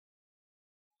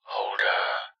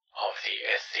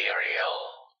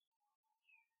Ethereal.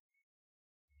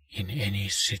 In any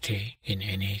city, in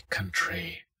any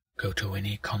country, go to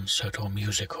any concert or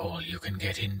music hall you can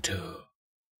get into.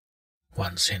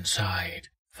 Once inside,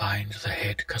 find the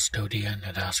head custodian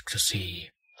and ask to see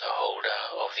the holder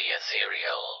of the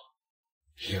Ethereal.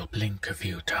 He'll blink a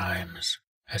few times,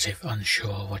 as if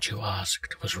unsure what you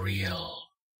asked was real.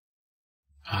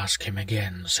 Ask him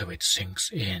again so it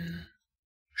sinks in.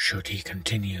 Should he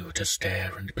continue to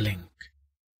stare and blink,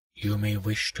 you may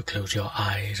wish to close your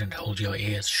eyes and hold your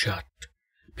ears shut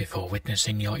before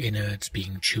witnessing your innards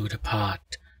being chewed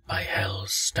apart by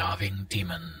hell's starving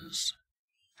demons.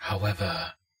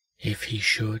 However, if he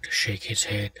should shake his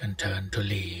head and turn to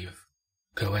leave,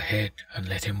 go ahead and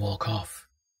let him walk off,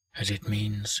 as it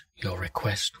means your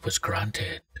request was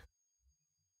granted.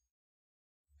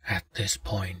 At this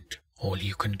point, all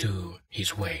you can do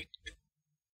is wait.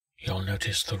 You'll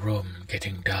notice the room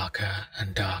getting darker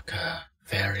and darker,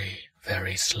 very,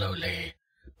 very slowly,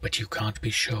 but you can't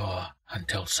be sure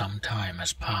until some time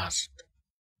has passed.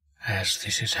 As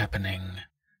this is happening,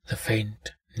 the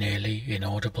faint, nearly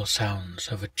inaudible sounds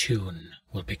of a tune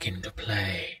will begin to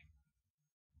play.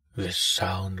 This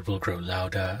sound will grow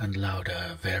louder and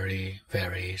louder very,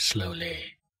 very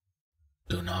slowly.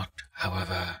 Do not,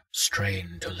 however,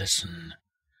 strain to listen,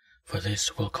 for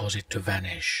this will cause it to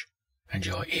vanish and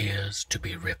your ears to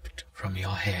be ripped from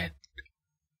your head.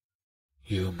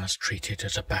 You must treat it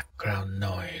as a background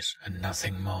noise and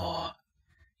nothing more,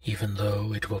 even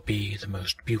though it will be the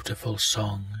most beautiful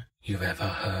song you've ever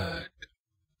heard.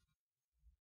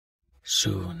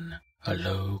 Soon, a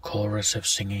low chorus of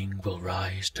singing will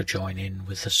rise to join in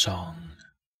with the song.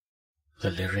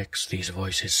 The lyrics these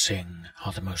voices sing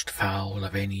are the most foul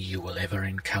of any you will ever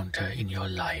encounter in your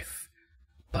life,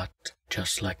 but,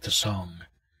 just like the song,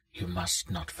 you must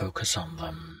not focus on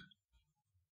them.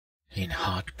 In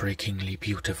heartbreakingly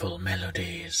beautiful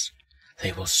melodies,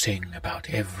 they will sing about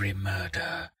every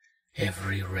murder,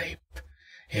 every rape,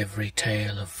 every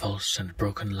tale of false and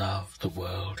broken love the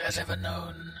world has ever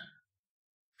known.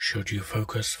 Should you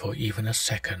focus for even a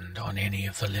second on any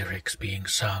of the lyrics being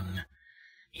sung,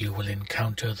 you will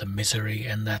encounter the misery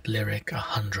in that lyric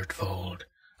 100-fold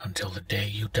until the day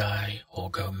you die or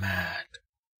go mad.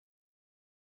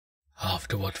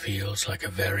 After what feels like a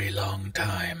very long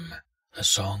time, the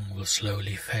song will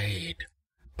slowly fade,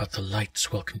 but the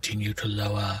lights will continue to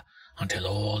lower until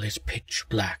all is pitch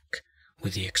black,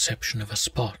 with the exception of a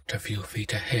spot a few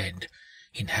feet ahead,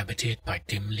 inhabited by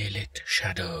dimly lit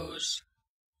shadows.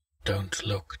 Don't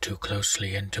look too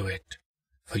closely into it,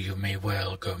 for you may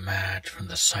well go mad from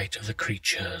the sight of the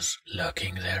creatures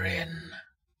lurking therein.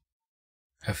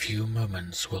 A few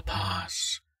moments will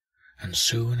pass, and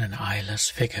soon an eyeless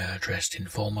figure dressed in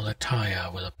formal attire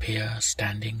will appear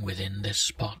standing within this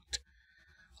spot,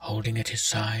 holding at his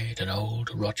side an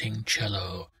old rotting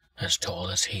cello as tall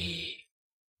as he.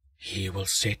 He will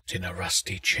sit in a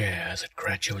rusty chair that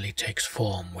gradually takes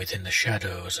form within the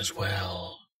shadows as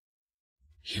well.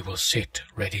 He will sit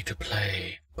ready to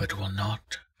play, but will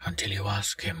not until you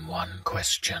ask him one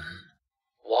question.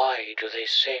 Why do they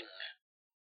sing?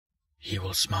 He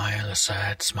will smile a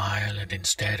sad smile and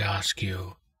instead ask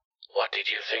you, What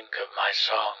did you think of my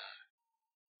song?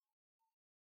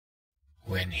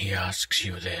 When he asks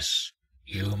you this,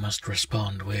 you must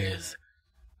respond with,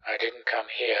 I didn't come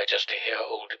here just to hear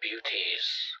old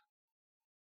beauties.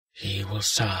 He will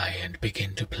sigh and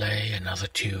begin to play another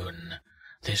tune,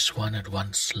 this one at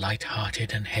once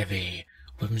light-hearted and heavy,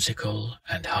 whimsical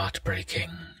and heartbreaking.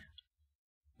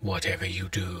 Whatever you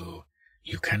do,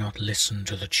 you cannot listen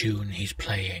to the tune he's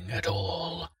playing at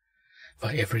all, for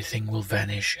everything will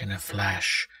vanish in a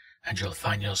flash, and you'll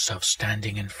find yourself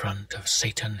standing in front of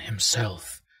Satan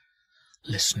himself,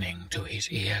 listening to his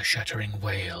ear-shattering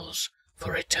wails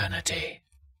for eternity.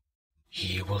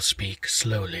 He will speak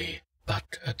slowly,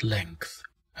 but at length,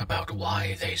 about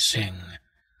why they sing,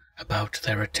 about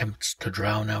their attempts to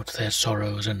drown out their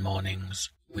sorrows and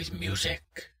mournings with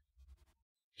music.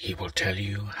 He will tell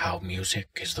you how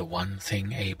music is the one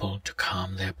thing able to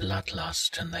calm their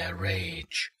bloodlust and their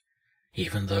rage,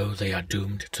 even though they are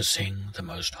doomed to sing the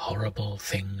most horrible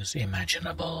things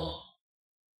imaginable.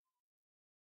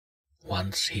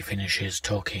 Once he finishes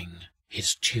talking,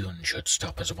 his tune should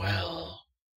stop as well.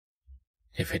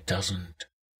 If it doesn't,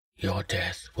 your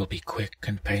death will be quick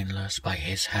and painless by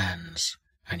his hands,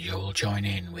 and you'll join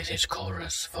in with his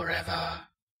chorus forever.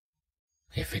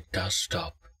 If it does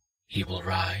stop, he will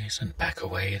rise and pack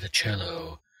away the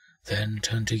cello, then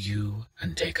turn to you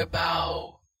and take a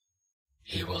bow.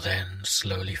 He will then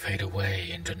slowly fade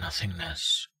away into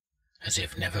nothingness, as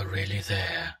if never really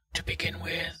there to begin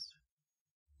with.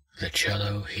 The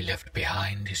cello he left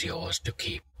behind is yours to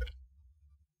keep.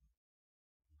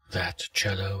 That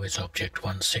cello is object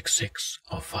 166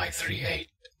 of 538.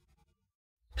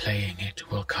 Playing it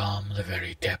will calm the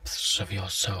very depths of your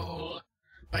soul,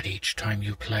 but each time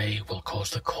you play will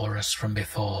cause the chorus from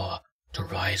before to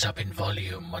rise up in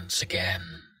volume once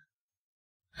again.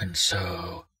 And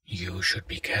so you should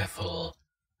be careful.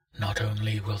 Not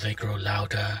only will they grow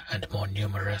louder and more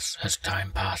numerous as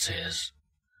time passes,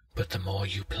 but the more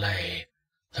you play,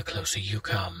 the closer you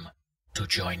come to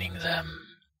joining them.